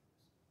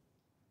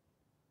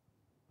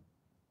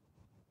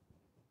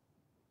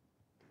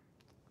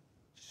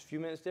 few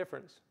minutes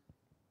difference.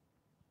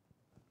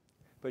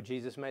 But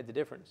Jesus made the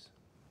difference.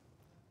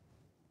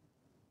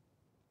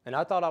 And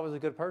I thought I was a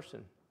good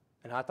person.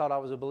 And I thought I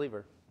was a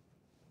believer.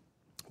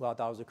 Well, I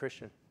thought I was a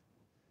Christian.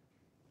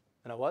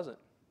 And I wasn't.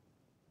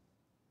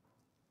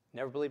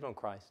 Never believed on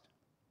Christ.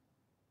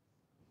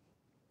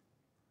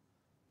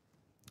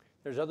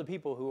 There's other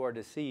people who are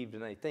deceived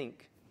and they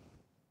think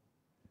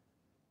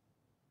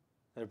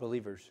they're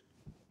believers,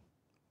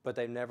 but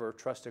they've never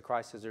trusted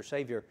Christ as their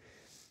Savior.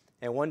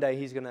 And one day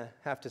He's going to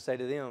have to say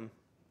to them,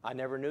 I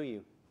never knew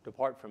you.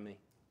 Depart from me.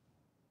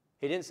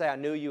 He didn't say I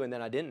knew you and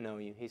then I didn't know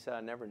you. He said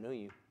I never knew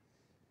you.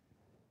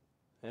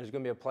 And there's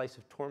going to be a place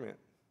of torment.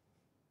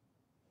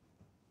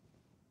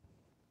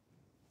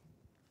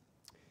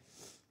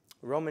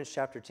 Romans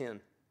chapter 10.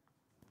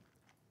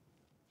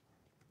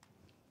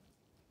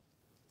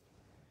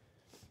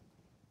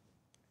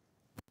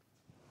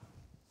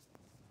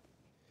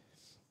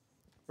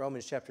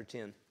 Romans chapter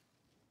 10.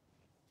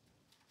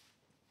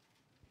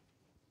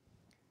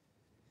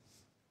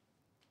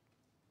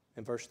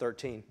 And verse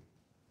 13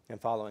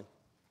 and following.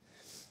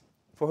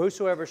 For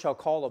whosoever shall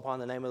call upon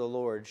the name of the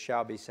Lord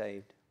shall be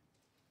saved.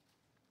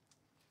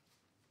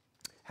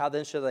 How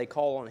then shall they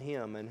call on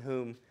him in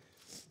whom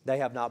they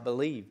have not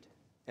believed?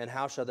 And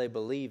how shall they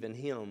believe in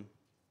him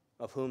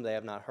of whom they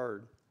have not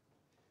heard?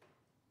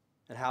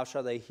 And how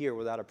shall they hear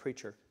without a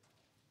preacher?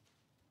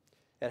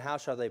 And how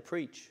shall they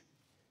preach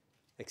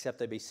except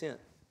they be sent?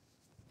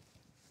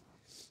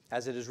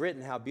 As it is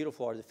written, how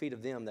beautiful are the feet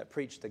of them that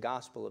preach the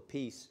gospel of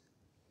peace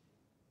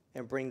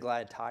and bring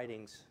glad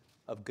tidings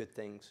of good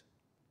things.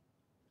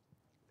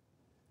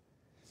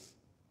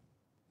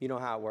 You know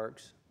how it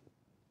works.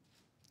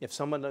 If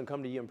someone doesn't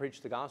come to you and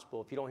preach the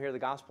gospel, if you don't hear the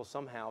gospel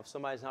somehow, if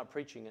somebody's not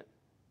preaching it,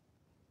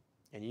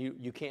 and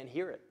you can't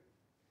hear it.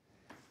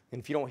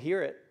 And if you don't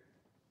hear it,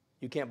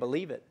 you can't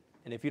believe it.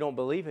 And if you don't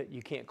believe it,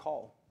 you can't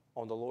call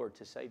on the Lord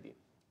to save you.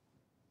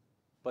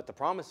 But the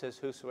promise is,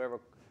 whosoever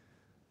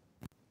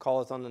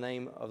calleth on the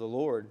name of the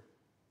Lord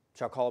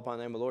shall call upon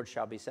the name of the Lord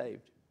shall be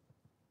saved.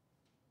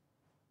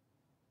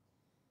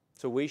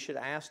 So we should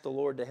ask the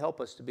Lord to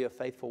help us to be a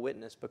faithful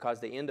witness, because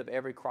the end of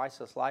every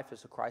Christless life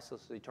is a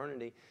Christless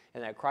eternity,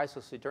 and that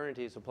Christless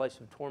eternity is a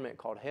place of torment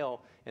called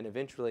hell, and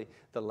eventually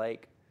the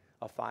lake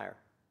of fire.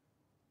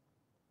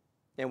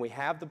 And we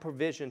have the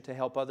provision to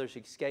help others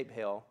escape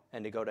hell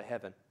and to go to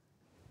heaven.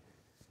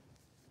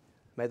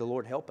 May the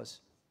Lord help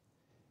us.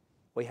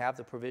 We have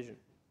the provision.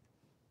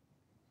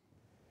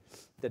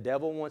 The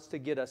devil wants to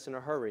get us in a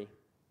hurry,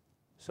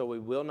 so we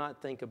will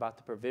not think about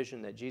the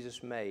provision that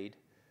Jesus made,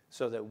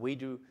 so that we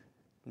do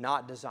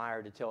not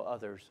desire to tell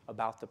others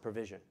about the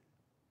provision.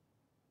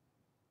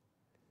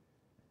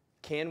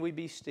 Can we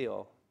be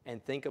still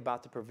and think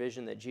about the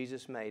provision that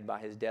Jesus made by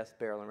His death,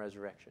 burial, and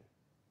resurrection?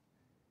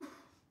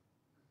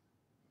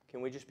 Can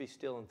we just be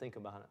still and think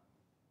about it?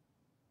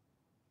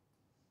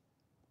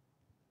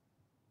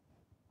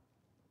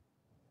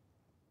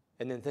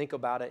 And then think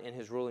about it in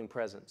His ruling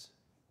presence.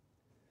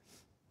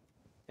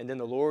 And then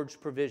the Lord's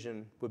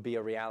provision would be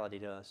a reality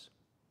to us.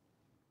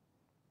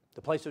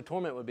 The place of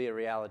torment would be a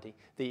reality.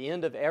 The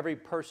end of every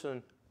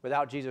person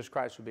without Jesus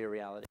Christ would be a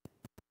reality.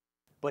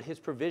 But His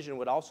provision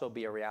would also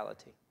be a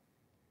reality.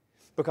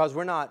 Because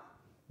we're not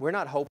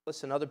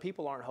hopeless, and other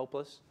people aren't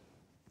hopeless.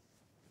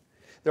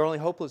 They're only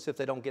hopeless if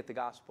they don't get the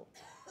gospel.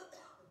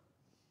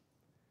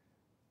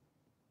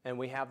 And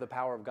we have the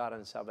power of God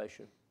in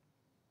salvation.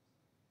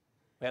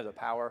 We have the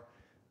power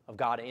of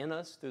God in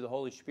us through the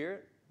Holy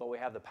Spirit, but we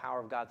have the power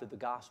of God through the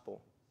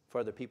gospel for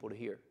other people to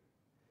hear.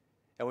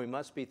 And we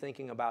must be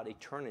thinking about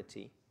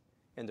eternity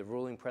in the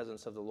ruling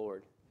presence of the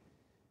Lord.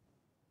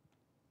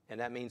 And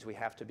that means we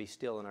have to be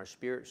still in our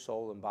spirit,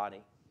 soul, and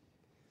body.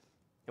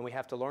 And we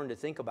have to learn to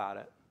think about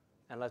it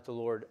and let the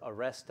Lord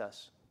arrest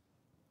us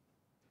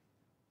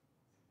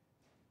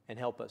and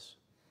help us.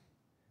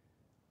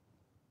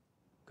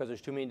 Because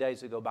there's too many days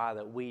that go by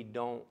that we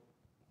don't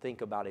think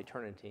about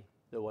eternity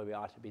the way we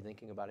ought to be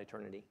thinking about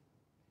eternity.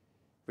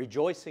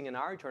 Rejoicing in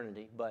our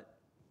eternity, but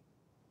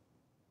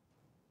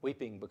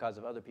weeping because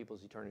of other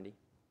people's eternity.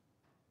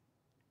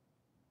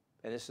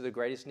 And this is the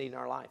greatest need in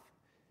our life,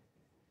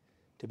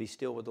 to be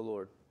still with the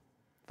Lord.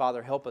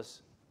 Father, help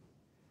us.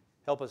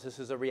 Help us. This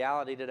is a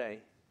reality today.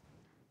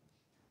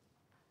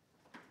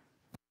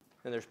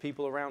 And there's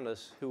people around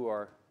us who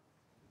are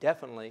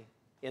definitely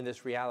in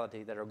this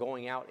reality, that are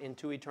going out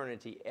into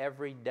eternity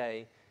every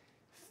day.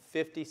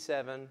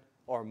 57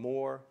 or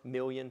more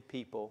million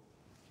people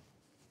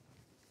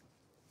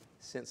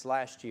since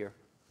last year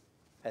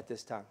at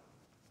this time.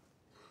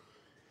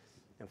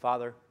 And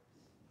Father,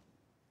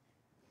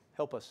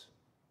 help us.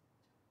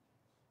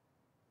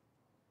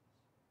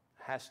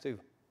 It has to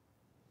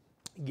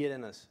get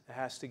in us. It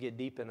has to get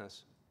deep in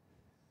us.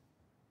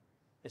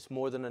 It's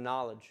more than a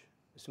knowledge.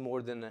 It's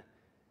more than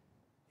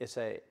it's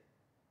a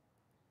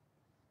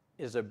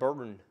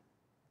burden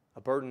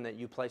that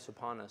you place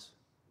upon us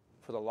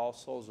for the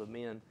lost souls of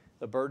men,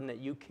 the burden that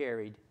you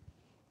carried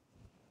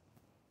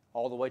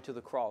all the way to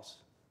the cross,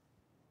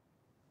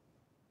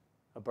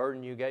 a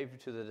burden you gave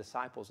to the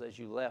disciples as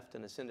you left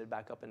and ascended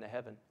back up into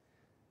heaven.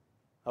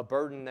 a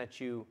burden that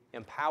you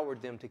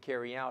empowered them to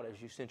carry out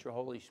as you sent your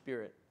Holy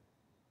Spirit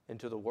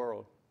into the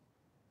world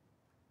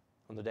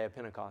on the day of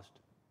Pentecost.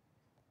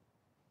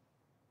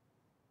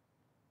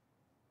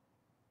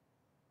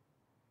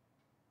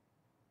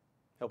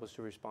 Help us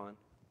to respond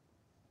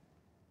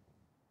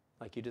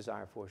like you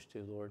desire for us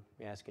to, Lord.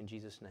 We ask in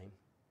Jesus' name.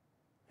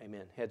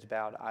 Amen. Heads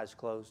bowed, eyes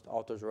closed,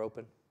 altars are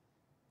open.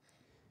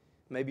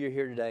 Maybe you're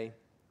here today.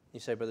 You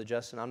say, Brother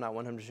Justin, I'm not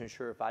 100%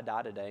 sure if I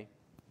die today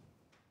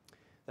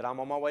that I'm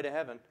on my way to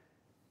heaven.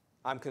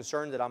 I'm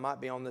concerned that I might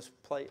be on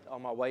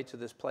my way to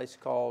this place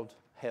called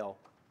hell,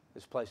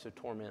 this place of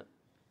torment.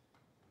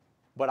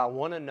 But I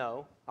want to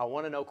know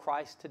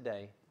Christ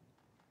today.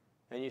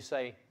 And you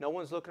say, no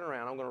one's looking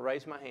around. I'm going to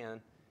raise my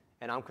hand,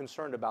 and I'm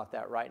concerned about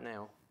that right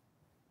now.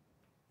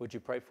 Would you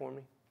pray for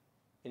me?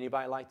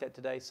 Anybody like that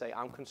today? Say,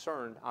 I'm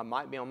concerned. I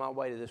might be on my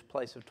way to this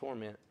place of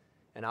torment,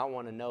 and I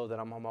want to know that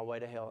I'm on my way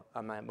to hell.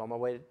 I'm on my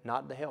way,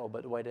 not to hell,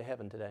 but the way to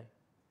heaven today.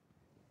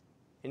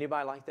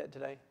 Anybody like that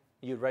today?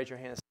 You'd raise your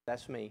hand and say,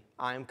 that's me.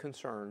 I am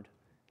concerned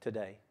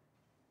today.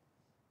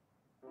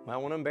 Well, I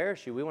want to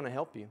embarrass you. We want to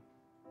help you.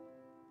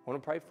 I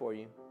want to pray for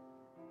you.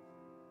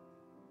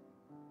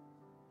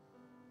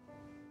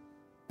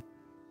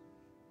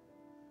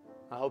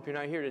 I hope you're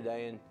not here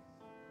today and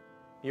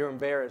you're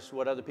embarrassed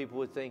what other people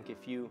would think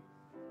if you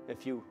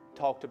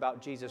talked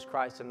about Jesus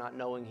Christ and not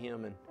knowing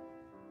Him and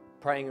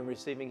praying and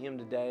receiving Him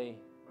today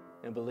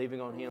and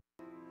believing on Him.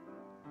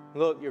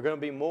 Look, you're going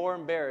to be more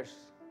embarrassed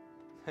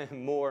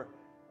and more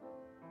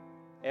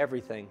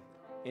everything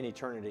in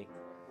eternity.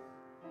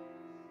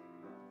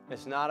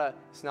 It's not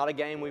a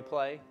game we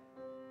play.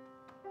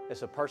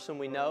 It's a person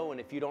we know, and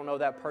if you don't know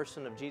that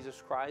person of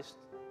Jesus Christ,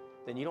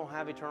 then you don't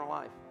have eternal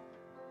life.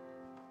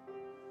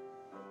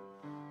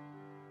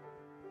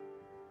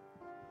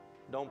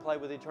 Don't play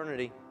with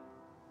eternity.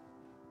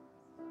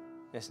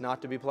 It's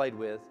not to be played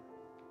with.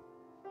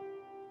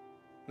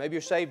 Maybe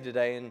you're saved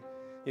today and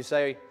you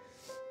say,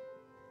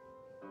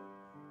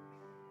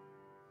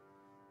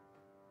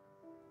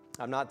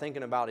 I'm not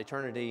thinking about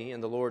eternity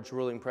in the Lord's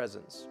ruling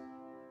presence.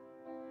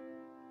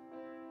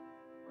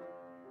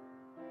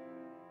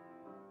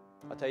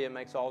 I'll tell you, it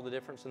makes all the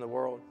difference in the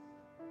world.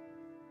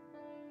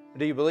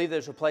 Do you believe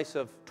there's a place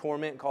of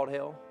torment called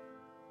hell?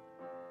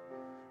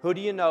 Who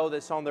do you know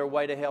that's on their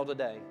way to hell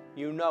today?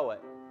 You know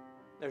it.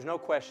 There's no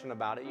question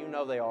about it. You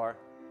know they are.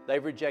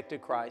 They've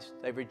rejected Christ.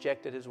 They've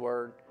rejected His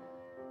Word.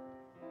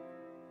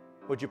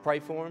 Would you pray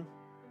for them?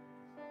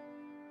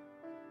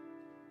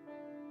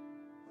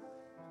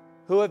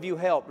 Who have you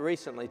helped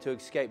recently to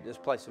escape this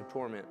place of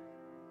torment?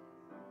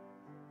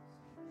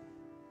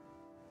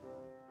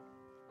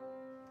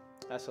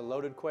 That's a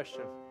loaded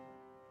question.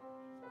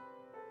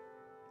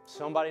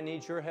 Somebody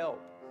needs your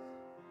help.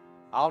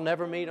 I'll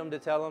never meet them to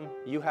tell them.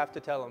 You have to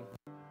tell them.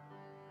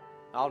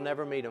 I'll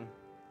never meet them.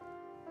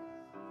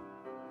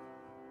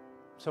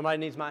 Somebody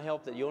needs my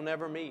help that you'll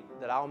never meet,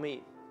 that I'll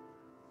meet.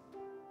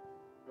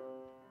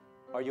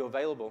 Are you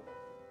available?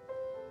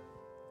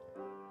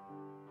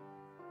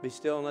 Be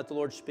still and let the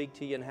Lord speak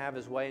to you and have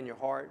His way in your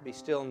heart. Be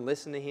still and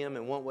listen to Him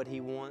and want what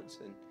He wants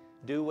and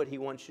do what He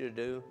wants you to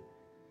do.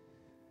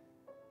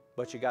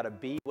 But you got to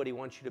be what He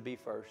wants you to be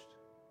first.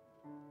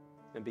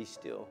 And be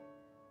still.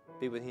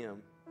 Be with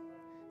Him.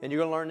 And you're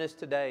going to learn this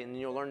today, and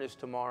then you'll learn this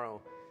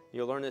tomorrow.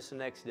 You'll learn this the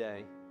next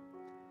day.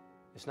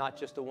 It's not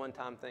just a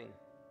one-time thing.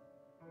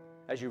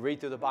 As you read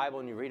through the Bible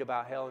and you read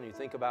about hell and you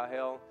think about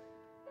hell,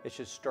 it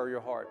should stir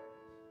your heart.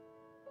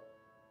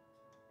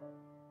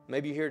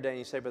 Maybe you're here today and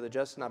you say, Brother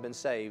Justin, I've been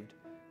saved,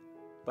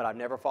 but I've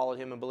never followed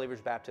Him in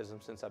believer's baptism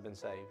since I've been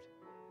saved.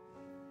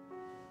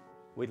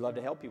 We'd love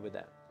to help you with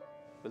that.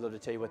 We'd love to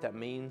tell you what that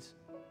means,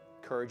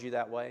 encourage you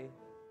that way,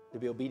 to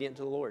be obedient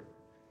to the Lord.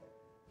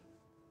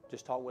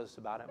 Just talk with us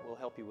about it. We'll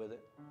help you with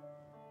it.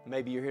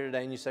 Maybe you're here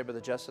today and you say, Brother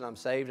Justin, I'm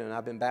saved and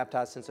I've been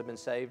baptized since I've been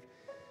saved,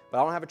 but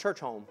I don't have a church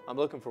home. I'm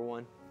looking for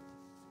one.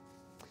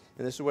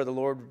 And this is where the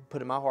Lord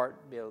put in my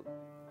heart, be a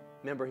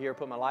member here,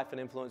 put my life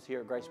and influence here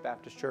at Grace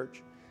Baptist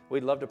Church.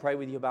 We'd love to pray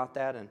with you about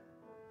that and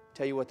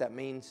tell you what that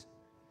means.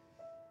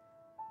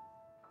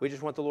 We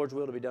just want the Lord's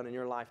will to be done in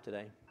your life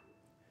today.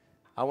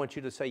 I want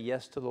you to say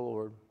yes to the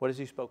Lord. What has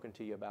He spoken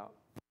to you about?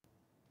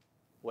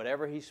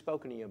 Whatever He's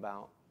spoken to you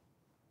about,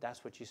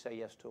 that's what you say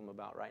yes to Him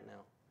about right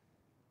now.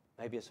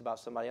 Maybe it's about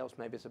somebody else.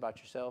 Maybe it's about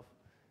yourself.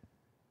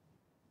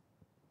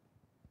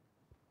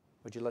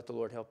 Would you let the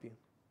Lord help you?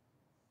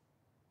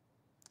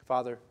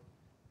 Father,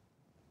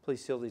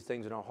 please seal these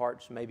things in our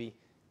hearts. Maybe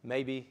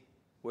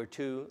we're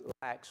too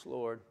lax,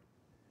 Lord,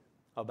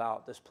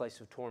 about this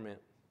place of torment.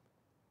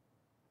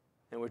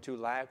 And we're too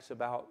lax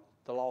about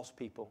the lost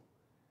people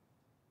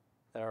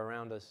that are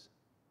around us.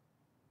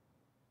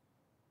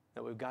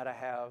 That we've got to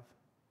have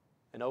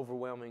an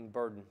overwhelming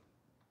burden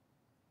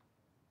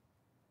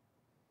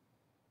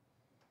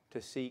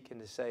to seek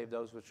and to save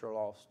those which are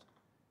lost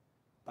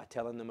by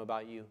telling them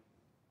about you.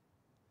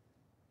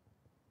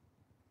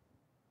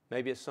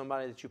 Maybe it's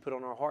somebody that you put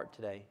on our heart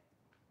today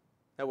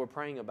that we're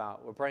praying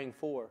about, we're praying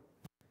for,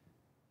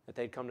 that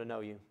they'd come to know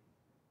you.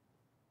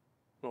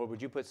 Lord,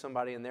 would you put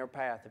somebody in their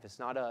path, if it's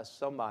not us,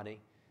 somebody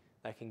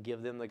that can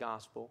give them the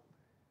gospel,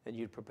 and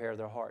you'd prepare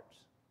their hearts.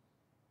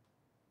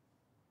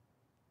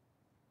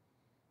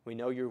 We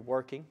know you're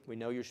working. We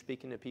know you're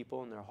speaking to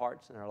people in their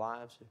hearts and their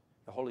lives.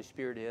 The Holy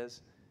Spirit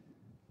is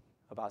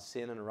about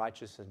sin and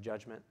righteousness and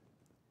judgment.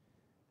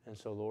 And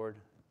so, Lord,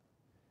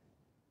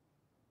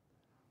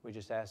 we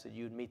just ask that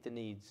you'd meet the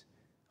needs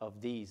of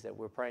these that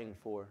we're praying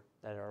for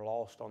that are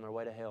lost on their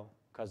way to hell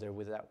because they're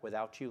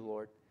without you,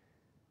 Lord.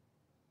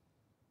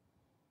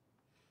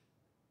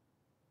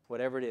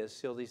 Whatever it is,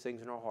 seal these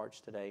things in our hearts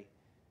today.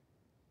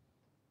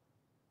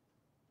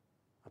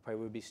 I pray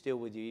we'd be still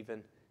with you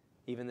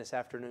even this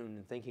afternoon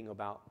and thinking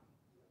about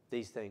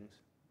these things.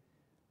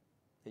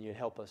 And you'd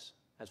help us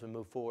as we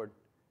move forward.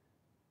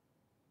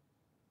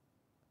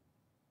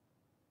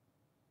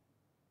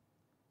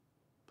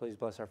 Please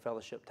bless our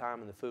fellowship time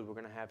and the food we're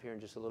going to have here in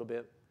just a little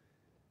bit.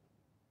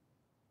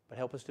 But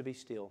help us to be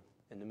still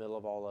in the middle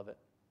of all of it.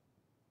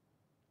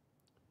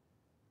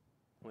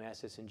 We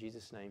ask this in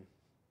Jesus' name.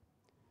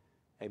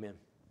 Amen.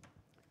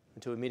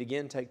 Until we meet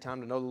again, take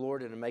time to know the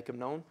Lord and to make Him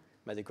known.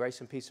 May the grace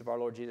and peace of our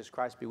Lord Jesus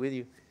Christ be with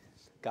you.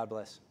 God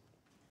bless.